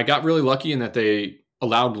 Yep. I got really lucky in that they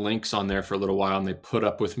allowed links on there for a little while, and they put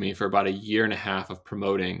up with me for about a year and a half of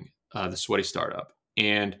promoting the Sweaty Startup.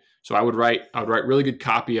 And so I would write really good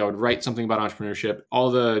copy. I would write something about entrepreneurship.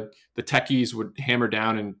 All the techies would hammer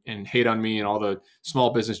down and hate on me, and all the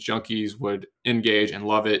small business junkies would engage and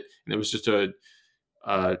love it. And it was just a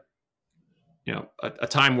uh, a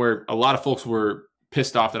time where a lot of folks were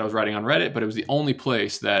pissed off that I was writing on Reddit, but it was the only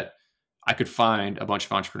place that I could find a bunch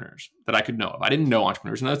of entrepreneurs that I could know of. I didn't know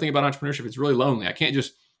entrepreneurs. Another thing about entrepreneurship, it's really lonely. I can't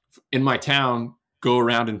just in my town go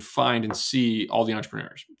around and find and see all the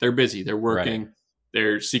entrepreneurs. They're busy, they're working, Right.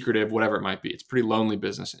 they're secretive, whatever it might be. It's a pretty lonely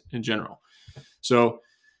business in general. So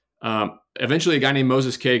eventually, a guy named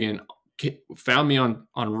Moses Kagan found me on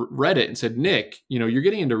Reddit and said, Nick, you're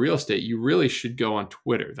getting into real estate. You really should go on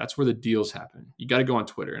Twitter. That's where the deals happen. You got to go on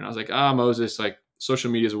Twitter. And I was like, Moses, like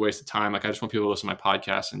social media is a waste of time. Like I just want people to listen to my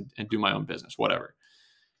podcast and do my own business, whatever.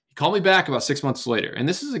 He called me back about 6 months later. And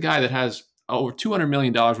this is a guy that has over $200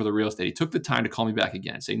 million worth of real estate. He took the time to call me back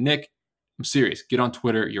again and say, Nick, I'm serious. Get on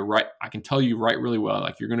Twitter. You're right. I can tell you write really well.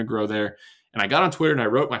 Like you're going to grow there. And I got on Twitter and I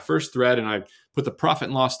wrote my first thread and I put the profit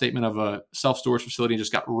and loss statement of a self-storage facility and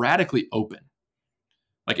just got radically open.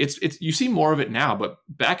 Like it's you see more of it now, but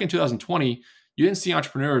back in 2020, you didn't see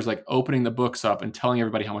entrepreneurs like opening the books up and telling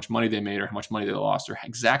everybody how much money they made or how much money they lost or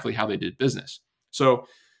exactly how they did business. So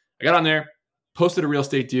I got on there, posted a real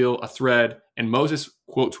estate deal, a thread, and Moses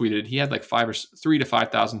quote tweeted. He had like 3,000 to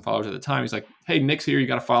 5,000 followers at the time. He's like, "Hey, Nick's here. You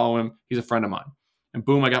got to follow him. He's a friend of mine." And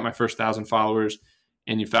boom, I got my first 1,000 followers.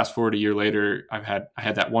 And you fast forward a year later, I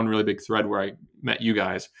had that one really big thread where I met you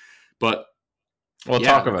guys. But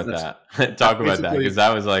Talk about that. Talk about that because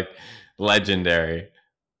that was like legendary.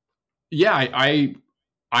 Yeah, I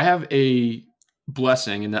have a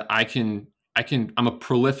blessing in that I'm a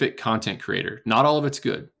prolific content creator. Not all of it's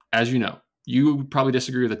good, as you know. You probably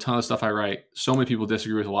disagree with a ton of stuff I write. So many people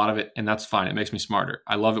disagree with a lot of it, and that's fine. It makes me smarter.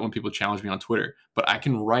 I love it when people challenge me on Twitter, but I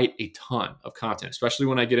can write a ton of content, especially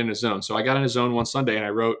when I get in a zone. So I got in a zone one Sunday and I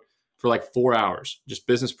wrote for like 4 hours, just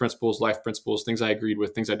business principles, life principles, things I agreed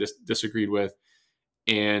with, things I disagreed with.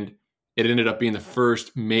 And it ended up being the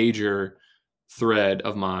first major thread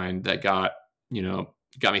of mine that got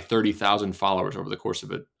me 30,000 followers over the course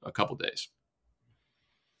of a couple days.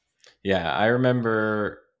 Yeah, I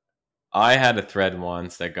remember I had a thread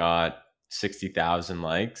once that got 60,000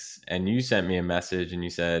 likes, and you sent me a message and you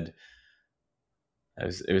said,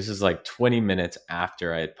 it was just like 20 minutes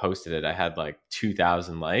after I had posted it, I had like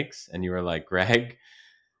 2,000 likes, and you were like, Greg,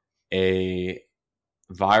 a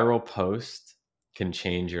viral post can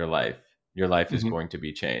change your life. Your life is going to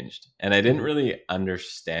be changed. And I didn't really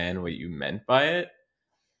understand what you meant by it.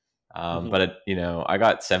 But I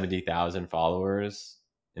got 70,000 followers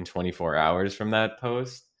in 24 hours from that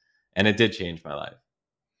post. And it did change my life.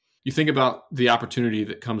 You think about the opportunity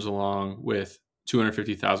that comes along with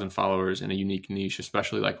 250,000 followers in a unique niche,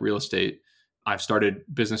 especially like real estate. I've started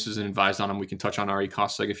businesses and advised on them. We can touch on RE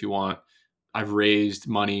Cost Seg if you want. I've raised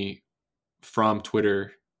money from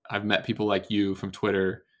Twitter. I've met people like you from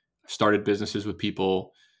Twitter. I've started businesses with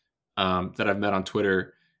people that I've met on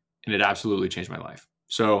Twitter, and it absolutely changed my life.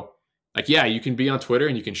 So like, yeah, you can be on Twitter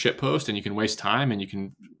and you can shitpost and you can waste time and you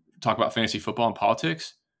can talk about fantasy football and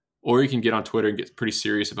politics, or you can get on Twitter and get pretty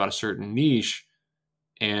serious about a certain niche,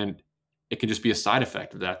 and it can just be a side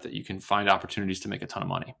effect of that you can find opportunities to make a ton of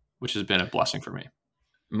money, which has been a blessing for me.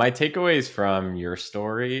 My takeaways from your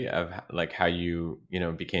story of like how you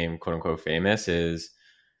became quote unquote famous is,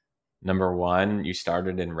 number one, you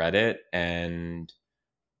started in Reddit, and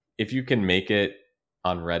if you can make it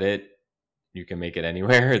on Reddit, you can make it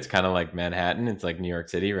anywhere. It's kind of like Manhattan. It's like New York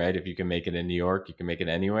City, right? If you can make it in New York, you can make it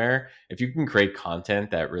anywhere. If you can create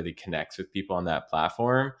content that really connects with people on that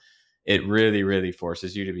platform, it really, really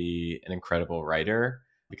forces you to be an incredible writer,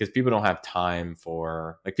 because people don't have time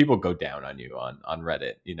for, like, people go down on you on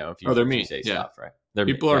Reddit, if you, they're if mean. you say Yeah. stuff, right?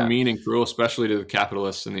 People are mean and cruel, especially to the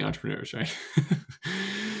capitalists and the entrepreneurs, right?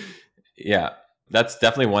 Yeah. That's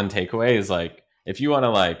definitely one takeaway is like, if you want to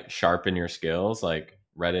like sharpen your skills, like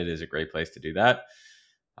Reddit is a great place to do that.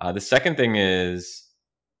 The second thing is,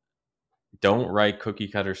 don't write cookie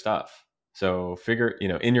cutter stuff. So figure,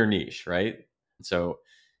 in your niche, right? So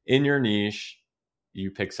in your niche,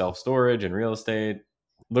 you pick self-storage and real estate.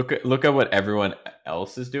 Look at what everyone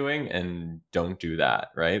else is doing and don't do that,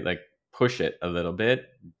 right? Like push it a little bit,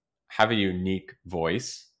 have a unique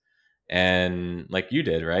voice. And like you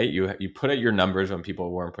did, right? You put out your numbers when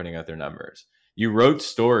people weren't putting out their numbers. You wrote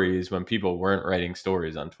stories when people weren't writing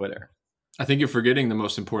stories on Twitter. I think you're forgetting the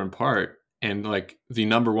most important part. And like the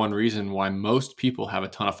number one reason why most people have a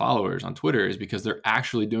ton of followers on Twitter is because they're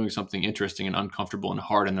actually doing something interesting and uncomfortable and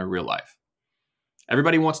hard in their real life.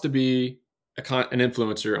 Everybody wants to be an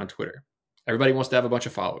influencer on Twitter. Everybody wants to have a bunch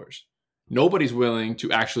of followers. Nobody's willing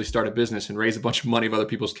to actually start a business and raise a bunch of money of other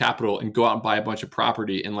people's capital and go out and buy a bunch of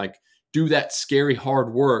property and like do that scary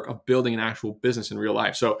hard work of building an actual business in real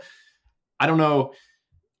life. So I don't know.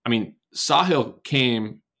 I mean, Sahil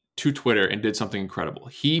came to Twitter and did something incredible.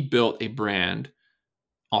 He built a brand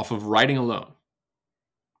off of writing alone.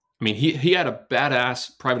 I mean, he had a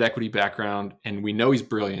badass private equity background, and we know he's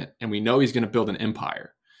brilliant, and we know he's going to build an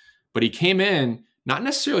empire. But he came in not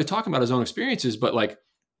necessarily talking about his own experiences, but like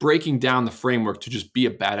breaking down the framework to just be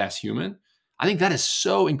a badass human. I think that is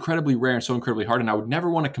so incredibly rare and so incredibly hard. And I would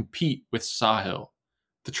never want to compete with Sahil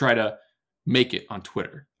to try to make it on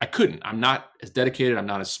Twitter. I couldn't. I'm not as dedicated. I'm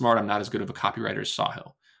not as smart. I'm not as good of a copywriter as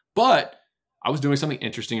Sahil. But I was doing something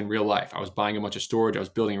interesting in real life. I was buying a bunch of storage. I was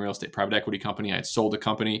building a real estate private equity company. I had sold a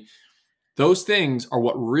company. Those things are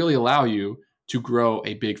what really allow you to grow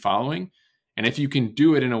a big following. And if you can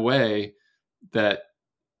do it in a way that,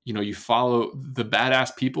 you know, you follow the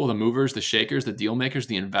badass people, the movers, the shakers, the deal makers,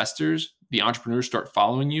 the investors, the entrepreneurs start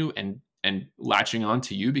following you and latching on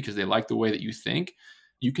to you because they like the way that you think,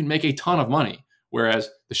 you can make a ton of money. Whereas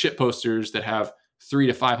the shit posters that have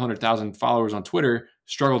 300,000 to 500,000 followers on Twitter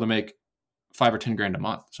struggle to make 5 or 10 grand a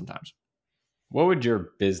month sometimes. What would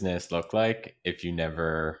your business look like if you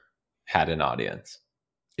never had an audience?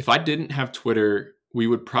 If I didn't have Twitter, we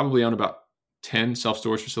would probably own about 10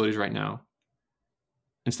 self-storage facilities right now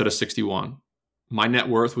instead of 61. My net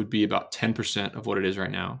worth would be about 10% of what it is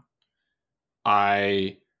right now.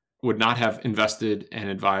 I would not have invested and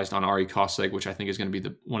advised on RE Costseg, which I think is going to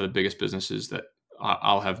be one of the biggest businesses that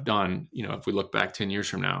I'll have done, you know, if we look back 10 years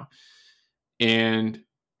from now. And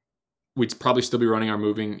we'd probably still be running our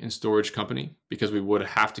moving and storage company because we would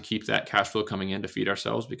have to keep that cash flow coming in to feed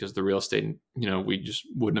ourselves because the real estate, you know, we just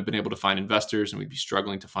wouldn't have been able to find investors and we'd be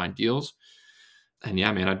struggling to find deals. And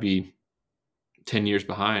yeah, man, I'd be 10 years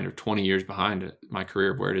behind or 20 years behind my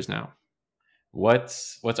career of where it is now.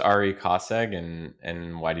 What's RE Costseg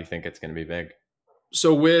and why do you think it's going to be big?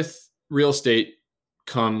 So with real estate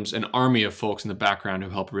comes an army of folks in the background who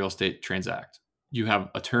help real estate transact. You have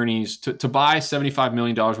attorneys to buy $75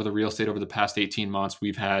 million worth of real estate over the past 18 months.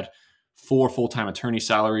 We've had 4 full-time attorney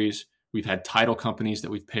salaries. We've had title companies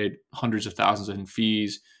that we've paid hundreds of thousands in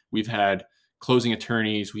fees. We've had closing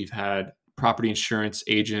attorneys. We've had property insurance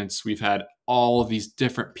agents. We've had all of these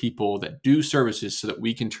different people that do services so that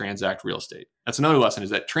we can transact real estate. That's another lesson, is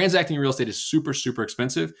that transacting real estate is super, super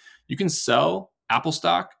expensive. You can sell Apple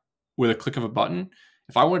stock with a click of a button.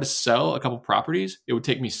 If I wanted to sell a couple properties, it would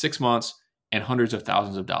take me 6 months and hundreds of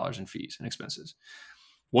thousands of dollars in fees and expenses.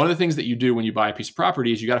 One of the things that you do when you buy a piece of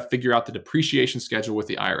property is you got to figure out the depreciation schedule with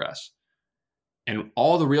the IRS. And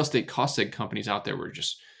all the real estate cost seg companies out there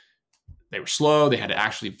they were slow. They had to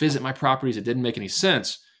actually visit my properties. It didn't make any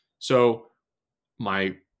sense. So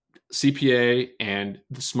my CPA and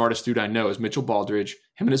the smartest dude I know is Mitchell Baldridge.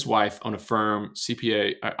 Him and his wife own a firm,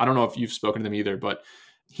 CPA. I don't know if you've spoken to them either, but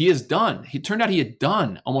it turned out he had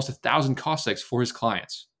done almost 1,000 cost segs for his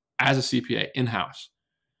clients as a CPA in-house.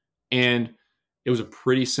 And it was a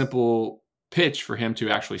pretty simple pitch for him to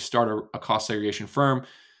actually start a cost segregation firm.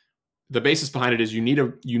 The basis behind it is you need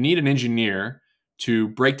an engineer to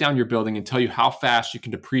break down your building and tell you how fast you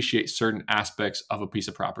can depreciate certain aspects of a piece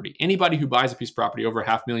of property. Anybody who buys a piece of property over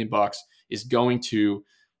 $500,000 is going to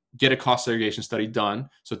get a cost segregation study done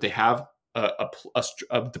so that they have a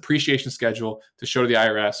depreciation schedule to show to the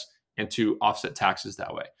IRS and to offset taxes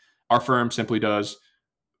that way. Our firm simply does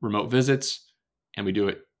remote visits, and we do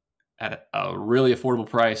it at a really affordable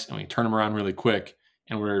price, and we turn them around really quick.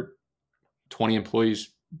 And we're 20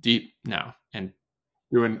 employees deep now and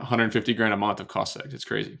doing 150 grand a month of cost segs. It's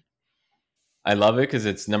crazy. I love it because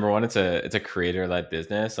it's, number one, it's a creator-led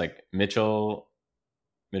business. Like Mitchell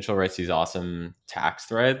writes these awesome tax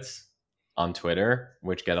threads on Twitter,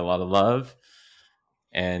 which get a lot of love.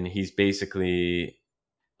 And he's basically,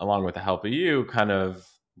 along with the help of you, kind of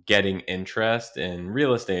getting interest in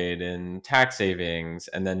real estate and tax savings.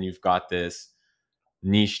 And then you've got this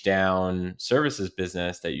niche down services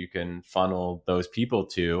business that you can funnel those people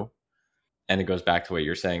to. And it goes back to what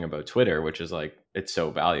you're saying about Twitter, which is like, it's so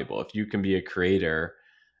valuable. If you can be a creator,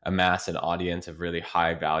 amass an audience of really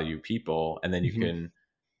high value people, and then you can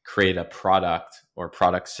create a product or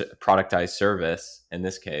productized service. In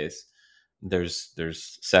this case,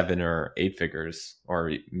 there's 7 or 8 figures,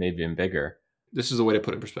 or maybe even bigger. This is the way to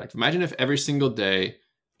put it in perspective. Imagine if every single day,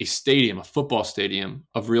 a football stadium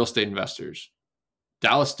of real estate investors,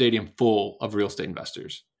 Dallas Stadium full of real estate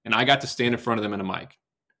investors, and I got to stand in front of them in a mic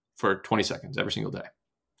for 20 seconds every single day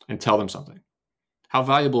and tell them something. How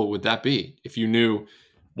valuable would that be if you knew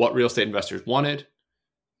what real estate investors wanted,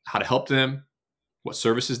 how to help them, what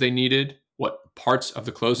services they needed, what parts of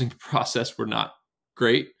the closing process were not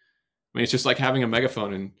great? I mean, it's just like having a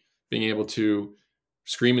megaphone and being able to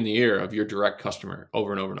scream in the ear of your direct customer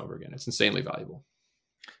over and over and over again. It's insanely valuable.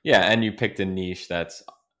 Yeah, and you picked a niche that's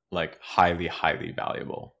like highly, highly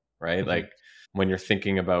valuable. right? Mhm. Like when you're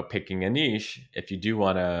thinking about picking a niche, if you do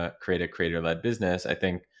want to create a creator-led business, I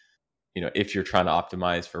think, if you're trying to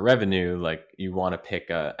optimize for revenue, like you want to pick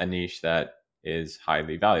a niche that is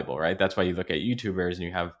highly valuable, right? That's why you look at YouTubers and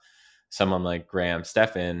you have someone like Graham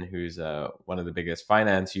Stephan, who's one of the biggest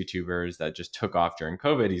finance YouTubers that just took off during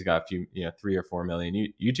COVID. He's got a few, 3 or 4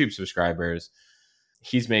 million YouTube subscribers.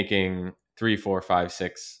 He's making 3, 4, 5,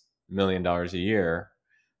 $6 million a year,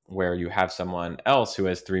 where you have someone else who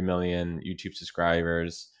has 3 million YouTube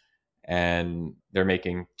subscribers and they're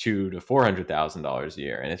making $200,000 to $400,000 a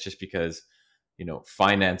year. And it's just because,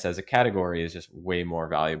 finance as a category is just way more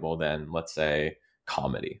valuable than, let's say,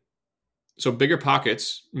 comedy. So Bigger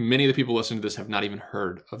Pockets, many of the people listening to this have not even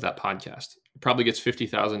heard of that podcast. It probably gets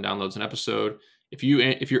 50,000 downloads an episode. If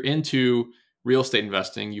you're into real estate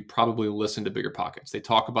investing, you probably listen to Bigger Pockets. They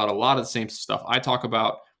talk about a lot of the same stuff I talk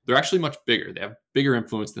about. They're actually much bigger. They have bigger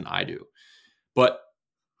influence than I do. But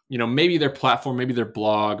maybe their platform, maybe their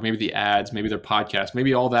blog, maybe the ads, maybe their podcast,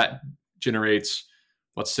 maybe all that generates,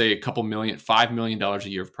 let's say, a couple million, $5 million a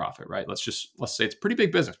year of profit, right? Let's say it's a pretty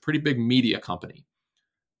big business, pretty big media company.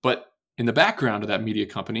 But in the background of that media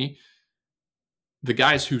company, the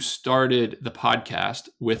guys who started the podcast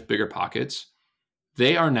with Bigger Pockets,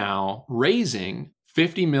 they are now raising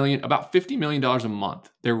about $50 million a month.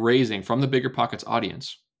 They're raising from the Bigger Pockets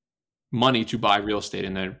audience money to buy real estate,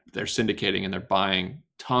 and they're syndicating and they're buying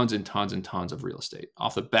tons and tons and tons of real estate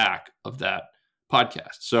off the back of that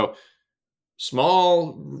podcast. So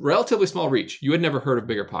relatively small reach. You had never heard of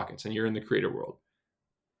Bigger Pockets and you're in the creator world.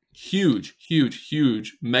 Huge, huge,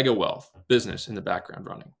 huge mega wealth business in the background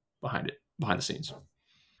running behind the scenes.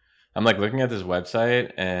 I'm like looking at this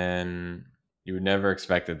website and you would never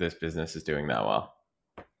expect that this business is doing that well.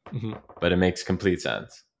 Mm-hmm. But it makes complete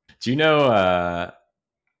sense. Do you know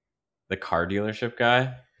the car dealership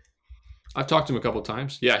guy? I've talked to him a couple of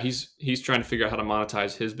times. Yeah, he's trying to figure out how to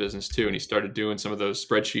monetize his business too, and he started doing some of those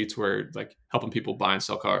spreadsheets where like helping people buy and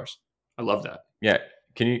sell cars. I love that. Yeah,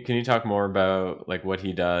 can you talk more about like what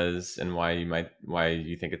he does and why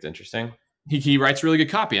you think it's interesting? He writes really good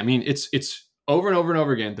copy. I mean, it's over and over and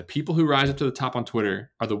over again. The people who rise up to the top on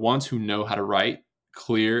Twitter are the ones who know how to write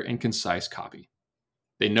clear and concise copy.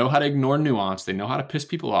 They know how to ignore nuance. They know how to piss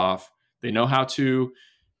people off. They know how to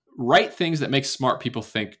write things that make smart people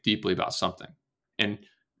think deeply about something. And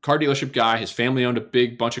car dealership guy, his family owned a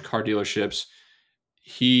big bunch of car dealerships.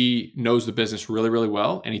 He knows the business really, really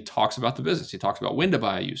well. And he talks about the business. He talks about when to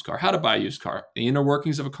buy a used car, how to buy a used car, the inner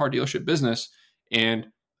workings of a car dealership business. And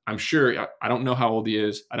I'm sure, I don't know how old he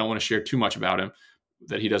is. I don't want to share too much about him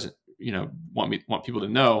that he doesn't, want people to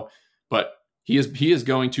know, but he is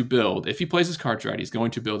going to build, if he plays his cards right, he's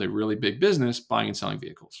going to build a really big business buying and selling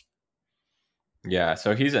vehicles. Yeah,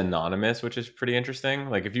 so he's anonymous, which is pretty interesting.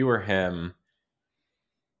 Like if you were him,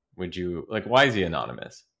 would you why is he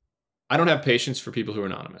anonymous? I don't have patience for people who are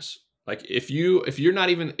anonymous. Like if you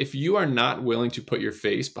are not willing to put your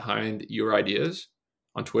face behind your ideas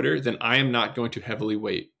on Twitter, then I am not going to heavily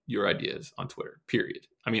weight your ideas on Twitter, period.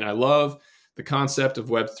 I mean, I love the concept of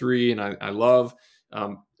Web3 and I love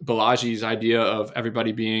Balaji's idea of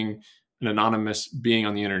everybody being an anonymous being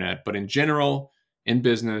on the internet. But in general, in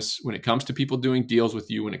business, when it comes to people doing deals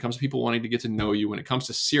with you, when it comes to people wanting to get to know you, when it comes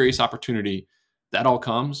to serious opportunity, that all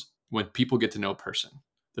comes when people get to know a person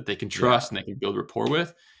that they can trust and they can build rapport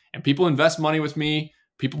with. And people invest money with me.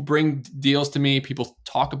 People bring deals to me. People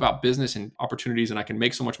talk about business and opportunities, and I can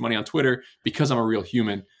make so much money on Twitter because I'm a real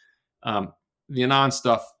human. The anon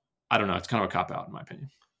stuff, I don't know. It's kind of a cop-out in my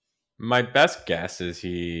opinion. My best guess is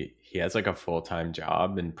he has like a full-time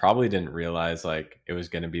job and probably didn't realize like it was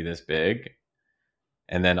going to be this big.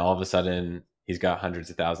 And then all of a sudden he's got hundreds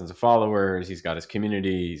of thousands of followers. He's got his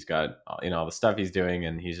community. He's got, all the stuff he's doing.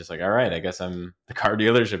 And he's just like, all right, I guess I'm the car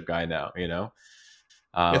dealership guy now,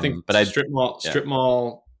 I think but Strip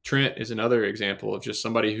Mall Trent is another example of just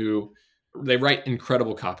somebody who they write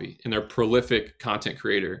incredible copy and they're a prolific content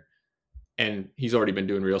creator. And he's already been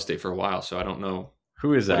doing real estate for a while. So I don't know.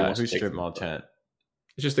 Who is that? Who's Strip Mall Trent?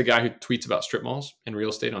 It's just the guy who tweets about strip malls and real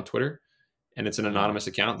estate on Twitter. And it's an anonymous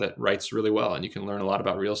account that writes really well. And you can learn a lot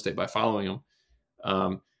about real estate by following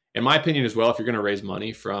him. In my opinion as well, if you're going to raise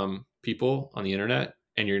money from people on the internet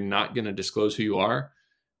and you're not going to disclose who you are,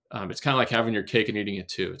 it's kind of like having your cake and eating it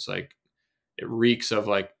too. It's like, it reeks of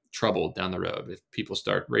like trouble down the road if people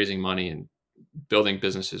start raising money and building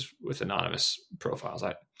businesses with anonymous profiles.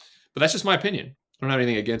 But that's just my opinion. I don't have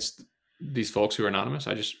anything against these folks who are anonymous.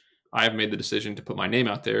 I have made the decision to put my name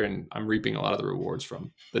out there, and I'm reaping a lot of the rewards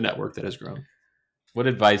from the network that has grown. What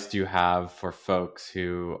advice do you have for folks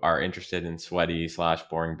who are interested in sweaty /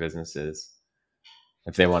 boring businesses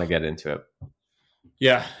if they want to get into it?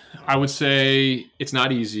 Yeah, I would say it's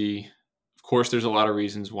not easy. Of course, there's a lot of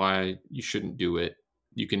reasons why you shouldn't do it.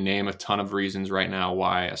 You can name a ton of reasons right now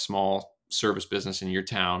why a small service business in your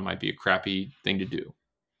town might be a crappy thing to do.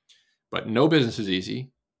 But no business is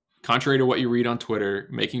easy. Contrary to what you read on Twitter,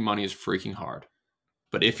 making money is freaking hard.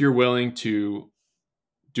 But if you're willing to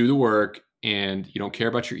do the work and you don't care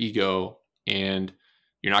about your ego and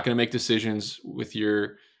you're not going to make decisions with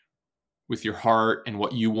your heart and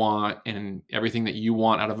what you want and everything that you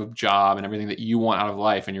want out of a job and everything that you want out of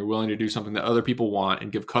life, and you're willing to do something that other people want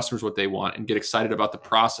and give customers what they want and get excited about the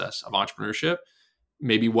process of entrepreneurship,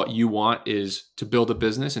 maybe what you want is to build a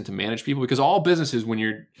business and to manage people. Because all businesses,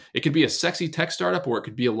 it could be a sexy tech startup or it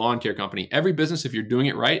could be a lawn care company. Every business, if you're doing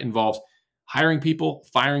it right, involves hiring people,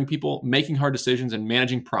 firing people, making hard decisions, and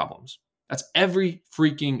managing problems. That's every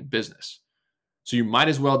freaking business. So you might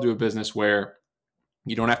as well do a business where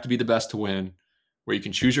you don't have to be the best to win, where you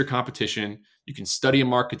can choose your competition. You can study a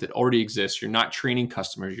market that already exists. You're not training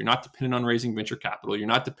customers. You're not dependent on raising venture capital. You're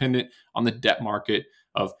not dependent on the debt market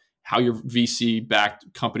of how your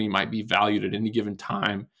VC-backed company might be valued at any given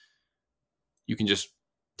time. You can just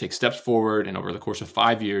take steps forward, and over the course of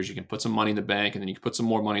 5 years, you can put some money in the bank, and then you can put some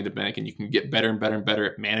more money in the bank, and you can get better and better and better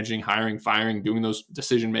at managing, hiring, firing, doing those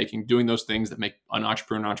decision-making, doing those things that make an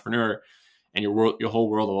entrepreneur, and your whole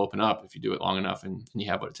world will open up if you do it long enough and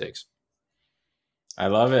you have what it takes. I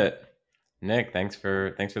love it. Nick, thanks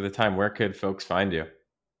for the time. Where could folks find you?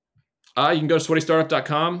 You can go to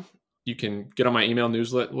sweatystartup.com. You can get on my email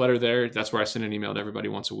newsletter there. That's where I send an email to everybody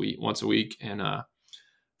once a week. And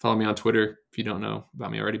follow me on Twitter if you don't know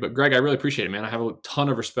about me already. But Greg, I really appreciate it, man. I have a ton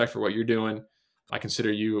of respect for what you're doing. I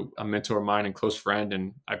consider you a mentor of mine and close friend.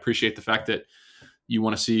 And I appreciate the fact that you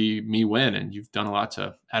want to see me win, and you've done a lot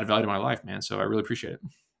to add value to my life, man. So I really appreciate it.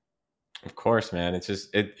 Of course, man. It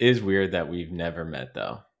is weird that we've never met,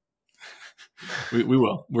 though. We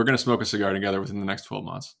will. We're going to smoke a cigar together within the next 12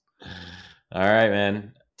 months. All right,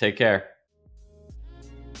 man. Take care.